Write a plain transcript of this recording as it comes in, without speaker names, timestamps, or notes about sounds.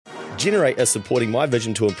Generate is supporting my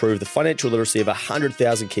vision to improve the financial literacy of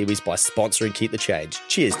 100,000 Kiwis by sponsoring Keep the Change.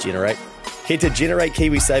 Cheers, Generate. Head to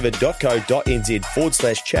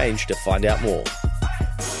generatekiwisaver.co.nz/change to find out more.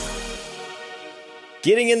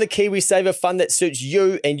 Getting in the KiwiSaver fund that suits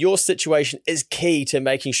you and your situation is key to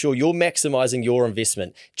making sure you're maximising your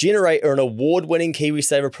investment. Generate are an award-winning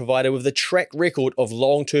KiwiSaver provider with a track record of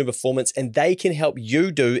long-term performance, and they can help you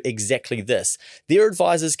do exactly this. Their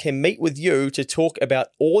advisors can meet with you to talk about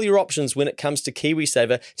all your options when it comes to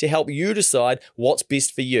KiwiSaver to help you decide what's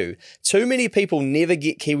best for you. Too many people never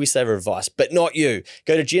get KiwiSaver advice, but not you.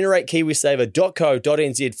 Go to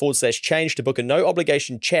generatekiwisaver.co.nz/change to book a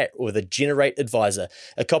no-obligation chat with a Generate advisor.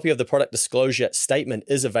 A copy of the product disclosure statement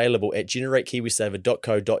is available at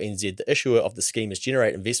generatekiwisaver.co.nz. The issuer of the scheme is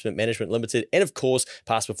Generate Investment Management Limited, and of course,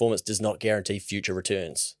 past performance does not guarantee future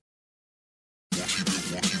returns.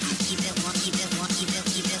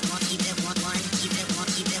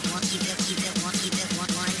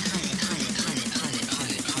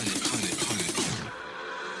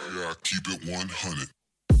 Keep it 100.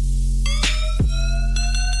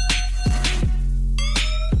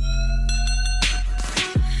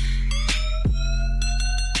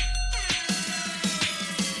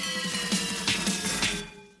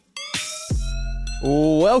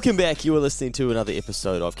 Welcome back. You are listening to another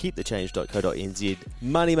episode of keepthechange.co.nz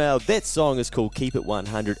Money Mail. That song is called Keep It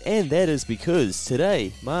 100, and that is because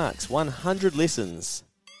today marks 100 lessons.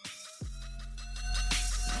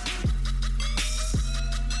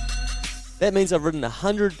 That means I've written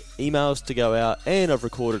 100 emails to go out, and I've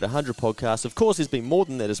recorded 100 podcasts. Of course, there's been more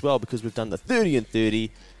than that as well because we've done the 30 and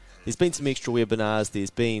 30. There's been some extra webinars.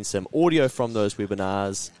 There's been some audio from those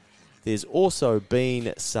webinars. There's also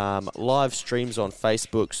been some live streams on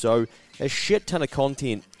Facebook, so a shit ton of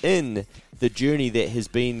content in the journey that has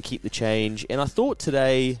been Keep the Change. And I thought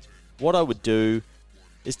today what I would do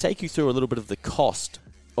is take you through a little bit of the cost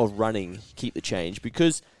of running Keep the Change,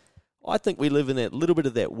 because I think we live in that little bit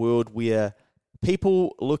of that world where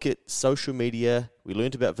people look at social media. We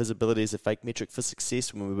learned about visibility as a fake metric for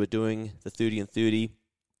success when we were doing the 30 and 30,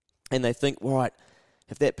 and they think, right,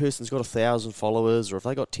 if that person's got 1,000 followers, or if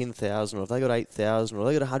they got 10,000, or if they got 8,000, or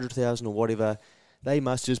they got 100,000 or whatever, they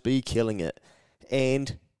must just be killing it.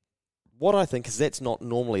 And what I think is that's not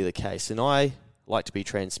normally the case. And I like to be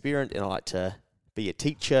transparent, and I like to be a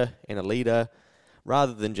teacher and a leader,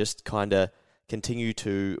 rather than just kind of continue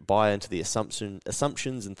to buy into the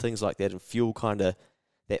assumptions and things like that, and fuel kind of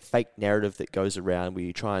that fake narrative that goes around where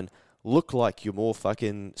you try and look like you're more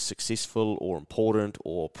fucking successful or important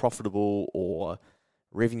or profitable or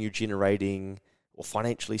revenue generating or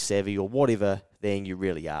financially savvy or whatever than you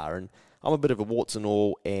really are. And I'm a bit of a warts and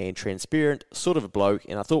all and transparent sort of a bloke,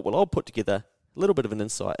 and I thought, well, I'll put together a little bit of an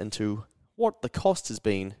insight into what the cost has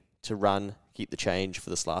been to run Keep the Change for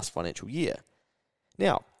this last financial year.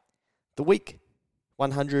 Now, the week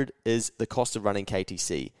 100 is the cost of running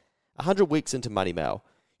KTC. 100 weeks into Money Mail.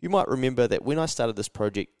 You might remember that when I started this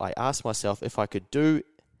project, I asked myself if I could do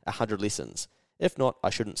 100 lessons. If not, I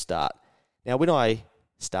shouldn't start. Now, when I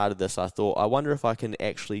started this, I thought, I wonder if I can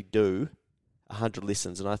actually do 100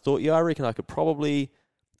 lessons. And I thought, yeah, I reckon I could probably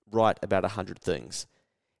write about 100 things.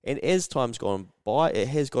 And as time's gone by, it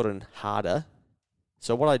has gotten harder.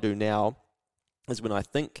 So what I do now is when I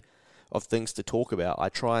think of things to talk about, I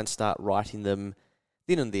try and start writing them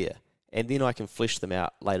then and there. And then I can flesh them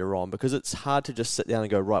out later on, because it's hard to just sit down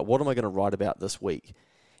and go, right, what am I going to write about this week?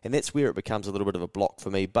 And that's where it becomes a little bit of a block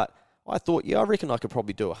for me. But I thought, yeah, I reckon I could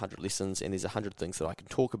probably do 100 lessons, and there's 100 things that I can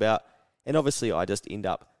talk about. And obviously I just end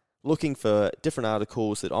up looking for different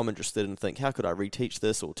articles that I'm interested in, think, how could I reteach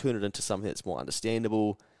this or turn it into something that's more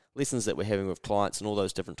understandable, lessons that we're having with clients and all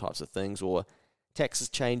those different types of things, or taxes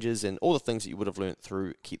changes and all the things that you would have learned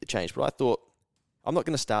through Keep the Change. But I thought, I'm not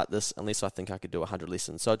going to start this unless I think I could do 100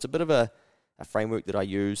 lessons. So it's a bit of a framework that I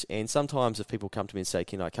use. And sometimes if people come to me and say,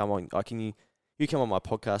 can you come on my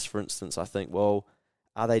podcast, for instance, I think, well,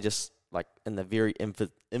 are they just like in the very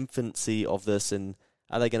infancy of this, and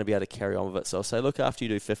are they going to be able to carry on with it? So I'll say, look, after you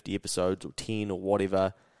do 50 episodes or 10 or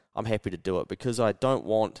whatever, I'm happy to do it, because I don't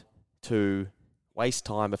want to waste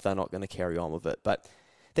time if they're not going to carry on with it. But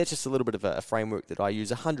that's just a little bit of a framework that I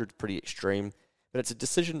use. 100 is pretty extreme, but it's a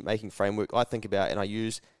decision-making framework I think about and I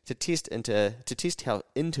use to test how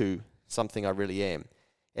into something I really am,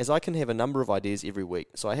 as I can have a number of ideas every week.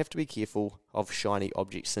 So I have to be careful of shiny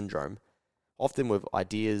object syndrome. Often with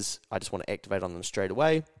ideas, I just want to activate on them straight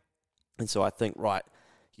away. And so I think, right,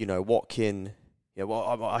 I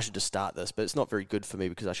should just start this, but it's not very good for me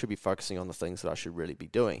because I should be focusing on the things that I should really be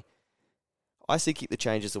doing. I see Keep the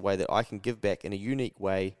Change as a way that I can give back in a unique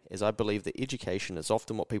way, as I believe that education is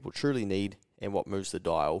often what people truly need and what moves the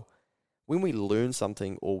dial. when we learn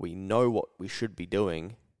something or we know what we should be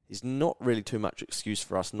doing, there's not really too much excuse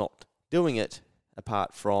for us not doing it,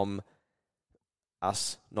 apart from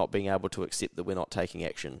us not being able to accept that we're not taking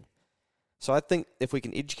action. So I think if we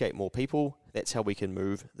can educate more people, that's how we can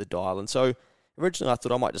move the dial. And so originally I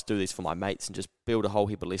thought I might just do these for my mates and just build a whole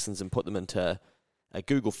heap of lessons and put them into a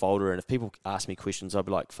Google folder. And if people ask me questions, I'd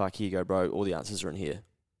be like, fuck, here you go, bro. All the answers are in here.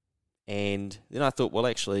 And then I thought, well,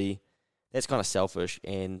 actually, that's kind of selfish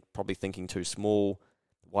and probably thinking too small.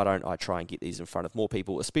 Why don't I try and get these in front of more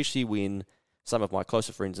people, especially when some of my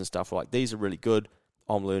closer friends and stuff were like, these are really good.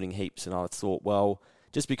 I'm learning heaps. And I thought, well,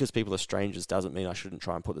 just because people are strangers doesn't mean I shouldn't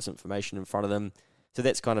try and put this information in front of them. So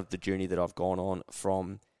that's kind of the journey that I've gone on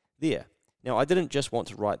from there. Now, I didn't just want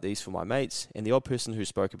to write these for my mates and the odd person who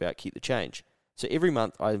spoke about Keep the Change. So every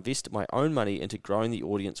month I invest my own money into growing the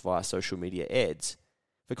audience via social media ads.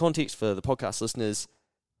 For context, for the podcast listeners,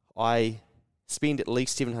 I spend at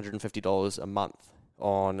least $750 a month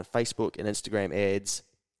on Facebook and Instagram ads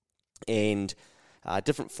and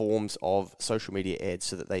different forms of social media ads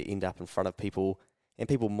so that they end up in front of people. And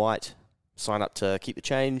people might sign up to Keep the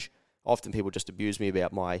Change. Often people just abuse me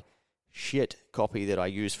about my shit copy that I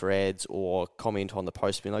use for ads or comment on the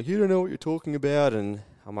post being like, you don't know what you're talking about. And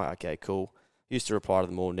I'm like, okay, cool. Used to reply to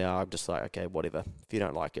them all. Now I'm just like, okay, whatever. If you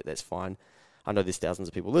don't like it, that's fine. I know there's thousands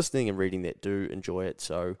of people listening and reading that do enjoy it.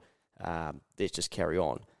 So let's just carry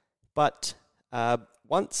on. But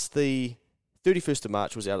once the 31st of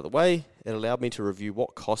March was out of the way, it allowed me to review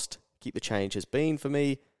what cost Keep the Change has been for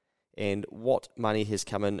me and what money has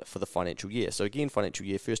come in for the financial year. So again, financial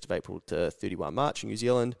year, 1st of April to 31 March in New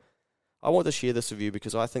Zealand. I want to share this with you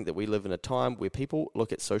because I think that we live in a time where people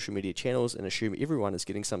look at social media channels and assume everyone is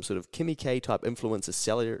getting some sort of Kimmy K type influencer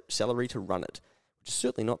salary to run it, which is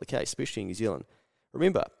certainly not the case, especially in New Zealand.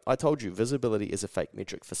 Remember, I told you visibility is a fake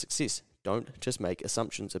metric for success. Don't just make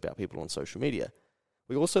assumptions about people on social media.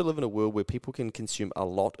 We also live in a world where people can consume a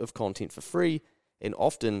lot of content for free, and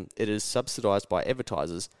often it is subsidized by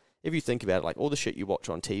advertisers. If you think about it, like all the shit you watch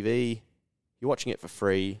on TV, you're watching it for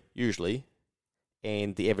free, usually,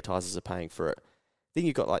 and the advertisers are paying for it. Then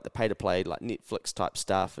you've got like the pay-to-play, like Netflix type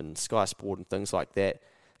stuff and Sky Sport and things like that.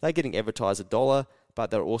 They're getting advertised $1,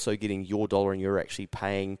 but they're also getting your dollar and you're actually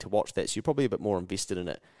paying to watch that, so you're probably a bit more invested in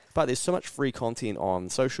it. But there's so much free content on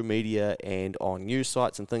social media and on news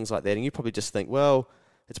sites and things like that, and you probably just think, well,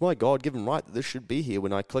 it's my God-given right that this should be here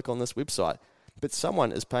when I click on this website. But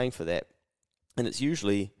someone is paying for that, and it's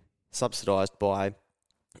usually subsidized by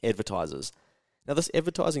advertisers. Now, this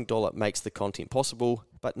advertising dollar makes the content possible,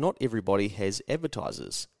 but not everybody has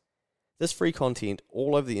advertisers. This free content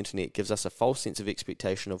all over the internet gives us a false sense of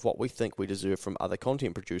expectation of what we think we deserve from other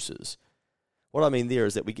content producers. What I mean there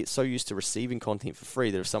is that we get so used to receiving content for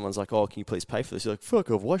free that if someone's like, oh, can you please pay for this? You're like, fuck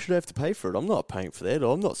off, why should I have to pay for it? I'm not paying for that.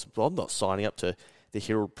 I'm not signing up to the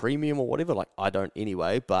Herald Premium or whatever. Like, I don't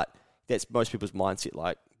anyway, but that's most people's mindset.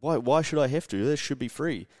 Like, why should I have to? This should be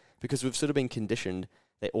free. Because we've sort of been conditioned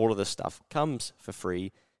that all of this stuff comes for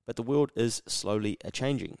free, but the world is slowly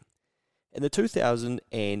changing. In the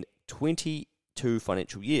 2022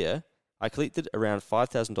 financial year, I collected around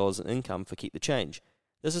 $5,000 in income for Keep the Change.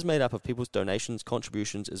 This is made up of people's donations,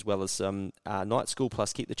 contributions, as well as some night school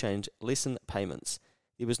plus Keep the Change lesson payments.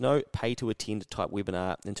 There was no pay-to-attend type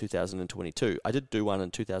webinar in 2022. I did do one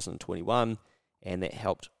in 2021, and that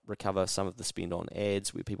helped recover some of the spend on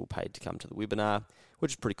ads where people paid to come to the webinar,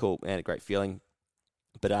 which is pretty cool and a great feeling.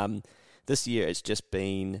 But this year it's just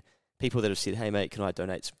been people that have said, hey mate, can I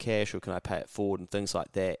donate some cash or can I pay it forward and things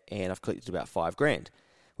like that, and I've collected about $5,000,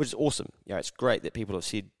 which is awesome. You know, it's great that people have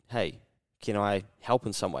said, hey, can I help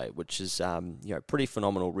in some way, which is pretty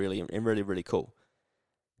phenomenal really, and really, really cool.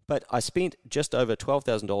 But I spent just over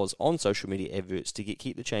 $12,000 on social media adverts to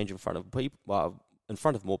Keep the Change in front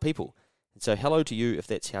of more people. And so hello to you if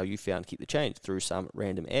that's how you found Keep the Change, through some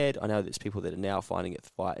random ad. I know there's people that are now finding it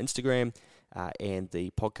via Instagram and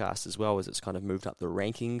the podcast as well, as it's kind of moved up the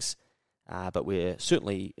rankings. But we're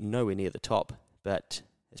certainly nowhere near the top, but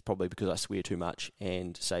it's probably because I swear too much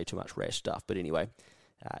and say too much rash stuff. But anyway,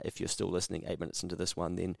 if you're still listening 8 minutes into this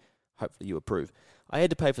one, then hopefully you approve. I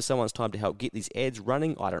had to pay for someone's time to help get these ads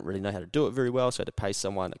running. I don't really know how to do it very well, so I had to pay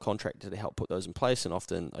someone, a contractor, to help put those in place, and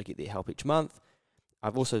often I get their help each month.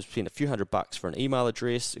 I've also spent a few $100 for an email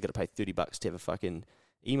address. I've got to pay $30 to have a fucking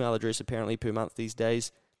email address apparently per month these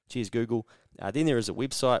days. Cheers, Google. Then there is a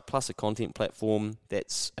website plus a content platform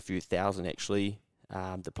that's a few thousand actually,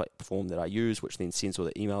 the platform that I use, which then sends all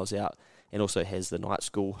the emails out and also has the night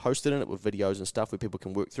school hosted in it with videos and stuff where people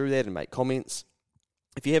can work through that and make comments.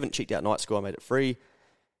 If you haven't checked out Night School, I made it free.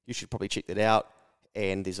 You should probably check that out.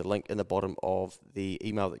 And there's a link in the bottom of the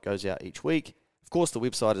email that goes out each week. Of course, the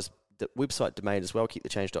website is website domain as well,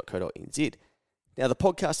 keepthechange.co.nz. Now, the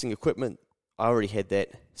podcasting equipment, I already had that,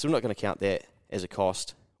 so I'm not going to count that as a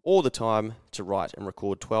cost. All the time to write and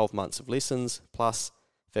record 12 months of lessons plus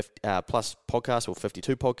podcasts, or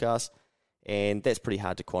 52 podcasts, and that's pretty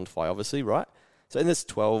hard to quantify, obviously, right? So in this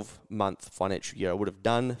 12-month financial year, I would have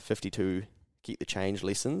done 52 Keep the Change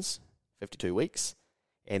lessons, 52 weeks,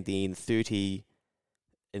 and then 30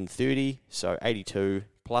 in 30, so 82,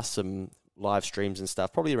 plus some live streams and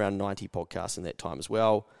stuff, probably around 90 podcasts in that time as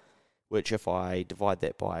well, which if I divide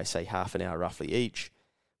that by, say, half an hour roughly each,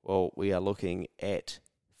 well, we are looking at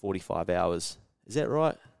 45 hours. Is that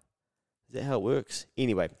right? Is that how it works?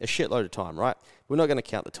 Anyway, a shitload of time, right? We're not going to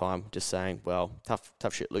count the time, just saying, well, tough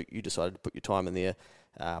shit, Luke, you decided to put your time in there.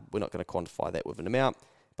 We're not going to quantify that with an amount,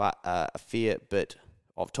 but a fair bit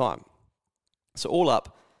of time. So all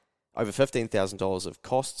up, over $15,000 of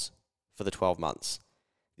costs for the 12 months.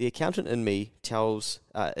 The accountant in me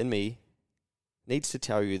needs to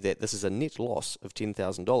tell you that this is a net loss of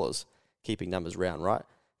 $10,000, keeping numbers round, right?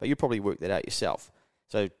 But you probably work that out yourself.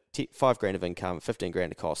 So $5,000 of income,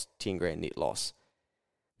 $15,000 of cost, $10,000 net loss.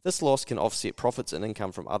 This loss can offset profits and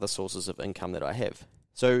income from other sources of income that I have.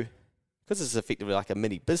 So because this is effectively like a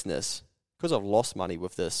mini business, because I've lost money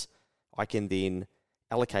with this, I can then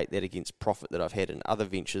allocate that against profit that I've had in other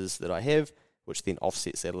ventures that I have, which then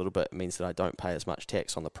offsets that a little bit. It means that I don't pay as much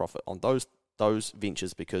tax on the profit on those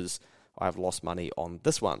ventures because I've lost money on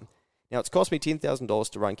this one. Now, it's cost me $10,000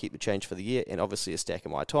 to run Keep the Change for the year, and obviously a stack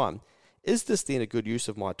of my time. Is this then a good use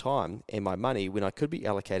of my time and my money when I could be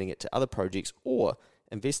allocating it to other projects or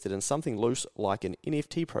invested in something loose like an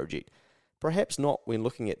NFT project? Perhaps not when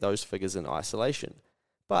looking at those figures in isolation.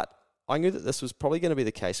 But I knew that this was probably going to be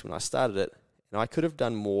the case when I started it, and I could have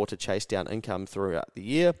done more to chase down income throughout the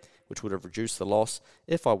year, which would have reduced the loss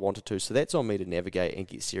if I wanted to. So that's on me to navigate and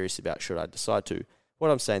get serious about should I decide to.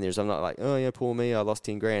 What I'm saying there is I'm not like, oh yeah, poor me, I lost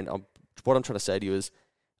 $10,000. What I'm trying to say to you is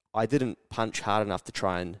I didn't punch hard enough to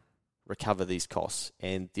try and recover these costs.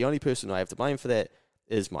 And the only person I have to blame for that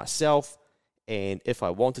is myself. And if I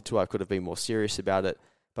wanted to, I could have been more serious about it.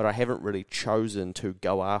 But I haven't really chosen to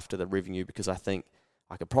go after the revenue because I think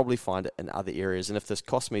I could probably find it in other areas. And if this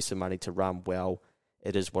cost me some money to run, well,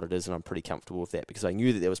 it is what it is, and I'm pretty comfortable with that because I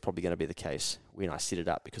knew that was probably going to be the case when I set it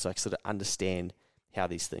up because I sort of understand how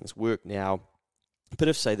these things work now. But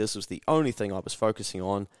if, say, this was the only thing I was focusing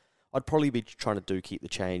on, I'd probably be trying to Keep the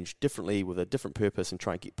Change differently with a different purpose and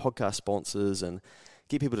try and get podcast sponsors and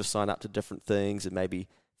get people to sign up to different things and maybe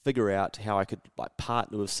figure out how I could like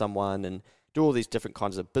partner with someone and do all these different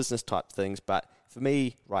kinds of business type things. But for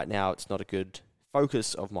me right now, it's not a good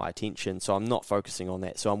focus of my attention, so I'm not focusing on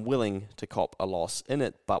that. So I'm willing to cop a loss in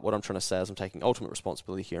it, but what I'm trying to say is I'm taking ultimate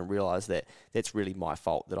responsibility here and realize that that's really my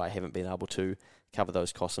fault that I haven't been able to cover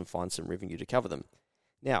those costs and find some revenue to cover them.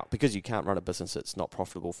 Now, because you can't run a business that's not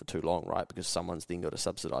profitable for too long, right? Because someone's then got to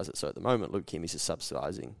subsidise it. So at the moment, Luke Chemis is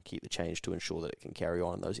subsidising Keep the Change to ensure that it can carry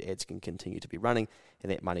on and those ads can continue to be running,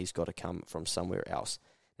 and that money's got to come from somewhere else.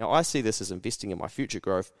 Now, I see this as investing in my future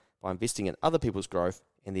growth by investing in other people's growth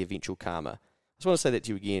and the eventual karma. I just want to say that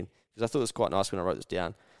to you again because I thought it was quite nice when I wrote this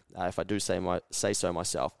down. If I do say so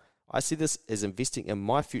myself, I see this as investing in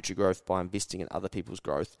my future growth by investing in other people's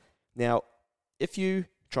growth. Now, if you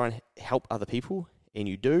try and help other people, and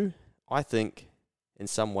you do, I think in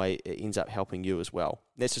some way it ends up helping you as well.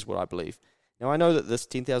 That's just what I believe. Now, I know that this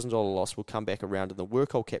 $10,000 loss will come back around in the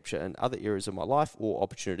work I'll capture in other areas of my life or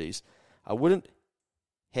opportunities. I wouldn't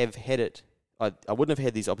have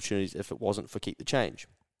had these opportunities if it wasn't for Keep the Change.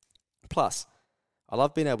 Plus, I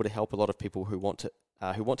love being able to help a lot of people who want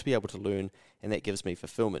to be able to learn, and that gives me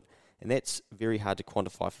fulfillment. And that's very hard to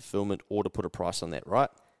quantify fulfillment or to put a price on that, right?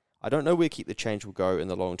 I don't know where Keep the Change will go in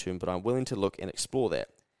the long term, but I'm willing to look and explore that.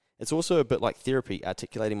 It's also a bit like therapy,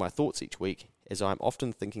 articulating my thoughts each week, as I'm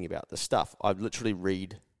often thinking about this stuff. I literally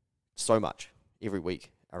read so much every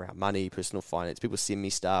week around money, personal finance. People send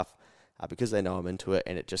me stuff because they know I'm into it,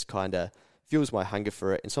 and it just kind of fuels my hunger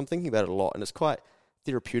for it. And so I'm thinking about it a lot, and it's quite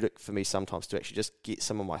therapeutic for me sometimes to actually just get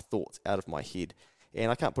some of my thoughts out of my head.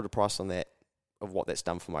 And I can't put a price on that, of what that's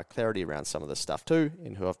done for my clarity around some of this stuff too,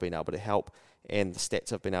 and who I've been able to help, and the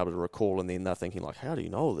stats I've been able to recall, and then they're thinking like, how do you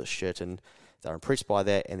know all this shit? And they're impressed by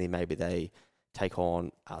that, and then maybe they take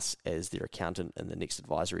on us as their accountant in the next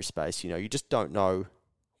advisory space. You know, you just don't know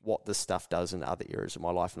what this stuff does in other areas of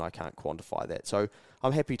my life, and I can't quantify that. So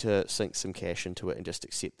I'm happy to sink some cash into it and just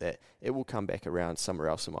accept that it will come back around somewhere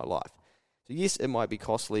else in my life. So yes, it might be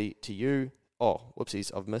costly to you. Oh,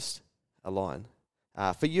 whoopsies, I've missed a line.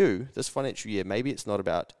 For you, this financial year, maybe it's not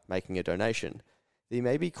about making a donation. There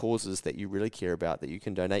may be causes that you really care about that you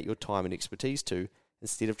can donate your time and expertise to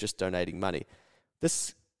instead of just donating money.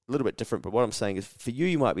 This little bit different, but what I'm saying is for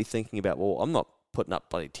you might be thinking about, well, I'm not putting up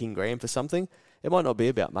bloody 10 grand for something. It might not be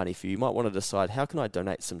about money for you. You might want to decide, how can I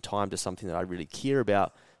donate some time to something that I really care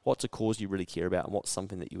about? What's a cause you really care about, and what's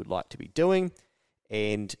something that you would like to be doing?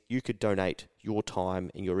 And you could donate your time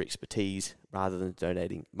and your expertise rather than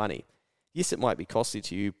donating money. Yes, it might be costly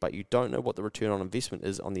to you, but you don't know what the return on investment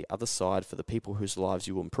is on the other side for the people whose lives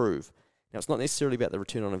you will improve. Now, it's not necessarily about the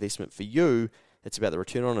return on investment for you, it's about the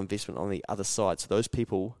return on investment on the other side. So those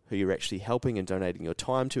people who you're actually helping and donating your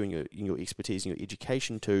time to and your expertise and your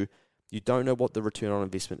education to, you don't know what the return on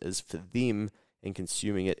investment is for them in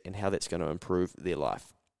consuming it and how that's going to improve their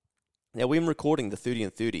life. Now, when recording the 30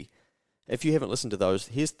 and 30, if you haven't listened to those,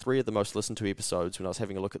 here's 3 of the most listened to episodes when I was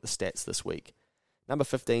having a look at the stats this week. Number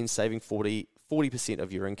 15, saving 40%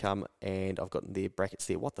 of your income, and I've got in their brackets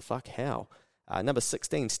there, what the fuck, how? Number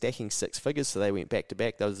 16, stacking 6 figures, so they went back to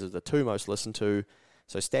back. Those are the 2 most listened to.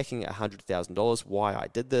 So stacking $100,000, why I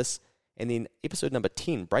did this. And then episode number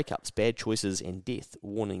 10, breakups, bad choices, and death,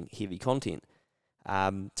 warning, heavy content.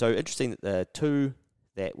 So interesting that the 2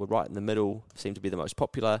 that were right in the middle seem to be the most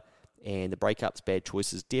popular, and the breakups, bad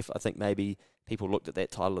choices, death, I think maybe people looked at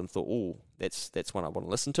that title and thought, oh, that's one I want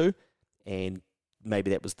to listen to, and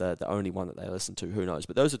maybe that was the only one that they listened to, who knows.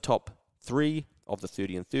 But those are top 3 of the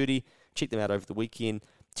 30 and 30. Check them out over the weekend.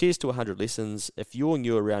 Cheers to 100 lessons. If you're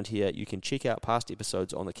new around here, you can check out past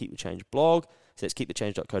episodes on the Keep the Change blog. So that's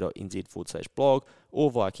keepthechange.co.nz/blog,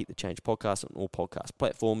 or via Keep the Change podcast on all podcast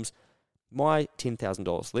platforms. My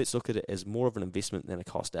 $10,000. Let's look at it as more of an investment than a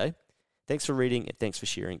cost, eh? Thanks for reading and thanks for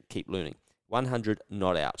sharing. Keep learning. 100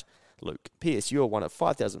 not out. Luke. P.S. You are one of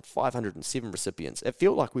 5,507 recipients. It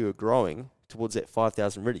felt like we were growing towards that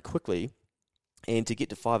 5,000 really quickly, and to get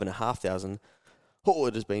to 5,500,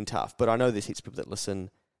 it has been tough. But I know there's heaps of people that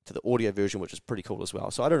listen to the audio version, which is pretty cool as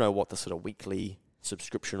well. So I don't know what the sort of weekly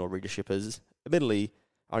subscription or readership is. Admittedly,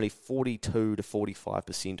 only 42 to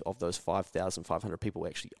 45% of those 5,500 people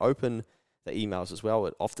actually open the emails as well.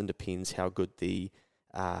 It often depends how good the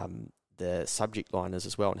subject line is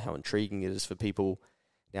as well, and how intriguing it is for people.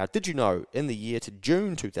 Now, did you know, in the year to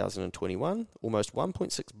June 2021, almost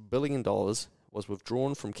 $1.6 billion was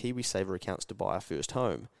withdrawn from KiwiSaver accounts to buy a first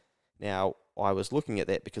home. Now, I was looking at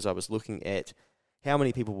that because I was looking at how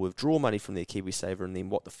many people withdraw money from their KiwiSaver and then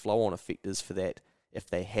what the flow-on effect is for that if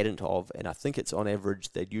they hadn't of. And I think it's on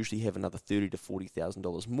average they'd usually have another $30,000 to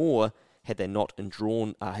 $40,000 more had they not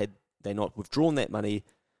withdrawn that money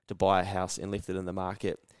to buy a house and left it in the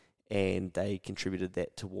market, and they contributed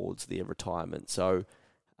that towards their retirement. So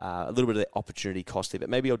a little bit of that opportunity cost there, but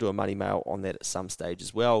maybe I'll do a money mail on that at some stage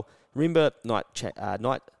as well. Remember, night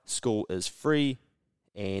school is free,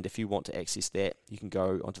 and if you want to access that, you can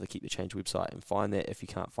go onto the Keep the Change website and find that. If you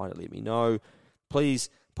can't find it, let me know. Please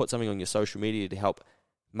put something on your social media to help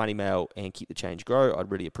Money Mail and Keep the Change grow. I'd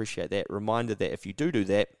really appreciate that. Reminder that if you do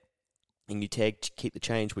that and you tag Keep the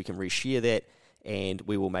Change, we can reshare that, and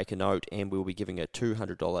we will make a note, and we will be giving a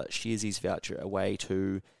 $200 Sharesies voucher away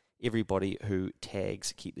to everybody who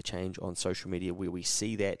tags Keep the Change on social media where we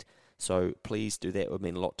see that. So please do that. It would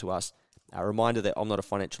mean a lot to us. A reminder that I'm not a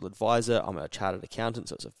financial advisor. I'm a chartered accountant,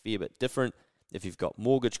 so it's a fair bit different. If you've got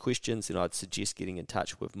mortgage questions, then I'd suggest getting in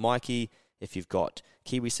touch with Mikey. If you've got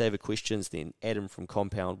KiwiSaver questions, then Adam from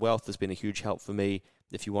Compound Wealth has been a huge help for me.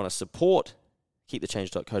 If you want to support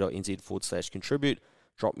keepthechange.co.nz/contribute,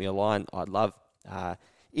 drop me a line. I'd love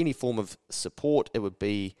any form of support. It would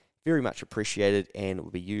be very much appreciated, and it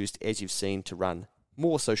will be used, as you've seen, to run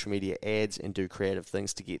more social media ads and do creative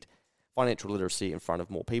things to get financial literacy in front of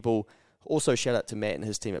more people. Also, shout out to Matt and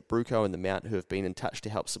his team at Bruco and the Mount, who have been in touch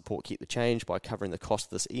to help support Keep the Change by covering the cost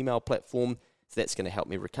of this email platform. So that's going to help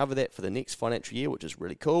me recover that for the next financial year, which is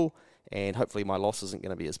really cool. And hopefully my loss isn't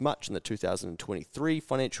going to be as much in the 2023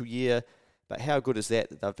 financial year. But how good is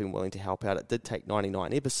that they've been willing to help out? It did take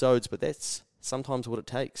 99 episodes, but that's sometimes what it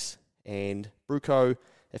takes. And Bruco,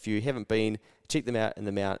 if you haven't been, check them out in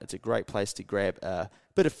the Mount. It's a great place to grab a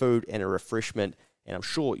bit of food and a refreshment, and I'm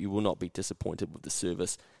sure you will not be disappointed with the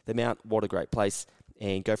service. The Mount, what a great place,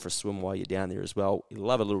 and go for a swim while you're down there as well. You'll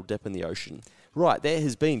love a little dip in the ocean. Right, that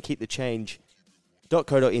has been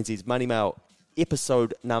keepthechange.co.nz's Money Mail,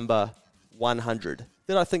 episode number 100.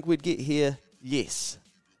 Did I think we'd get here? Yes.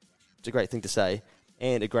 It's a great thing to say,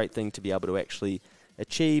 and a great thing to be able to actually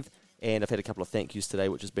achieve. And I've had a couple of thank yous today,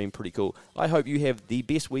 which has been pretty cool. I hope you have the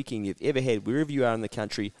best weekend you've ever had, wherever you are in the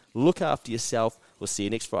country. Look after yourself. We'll see you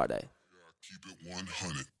next Friday. Keep it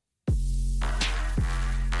 100.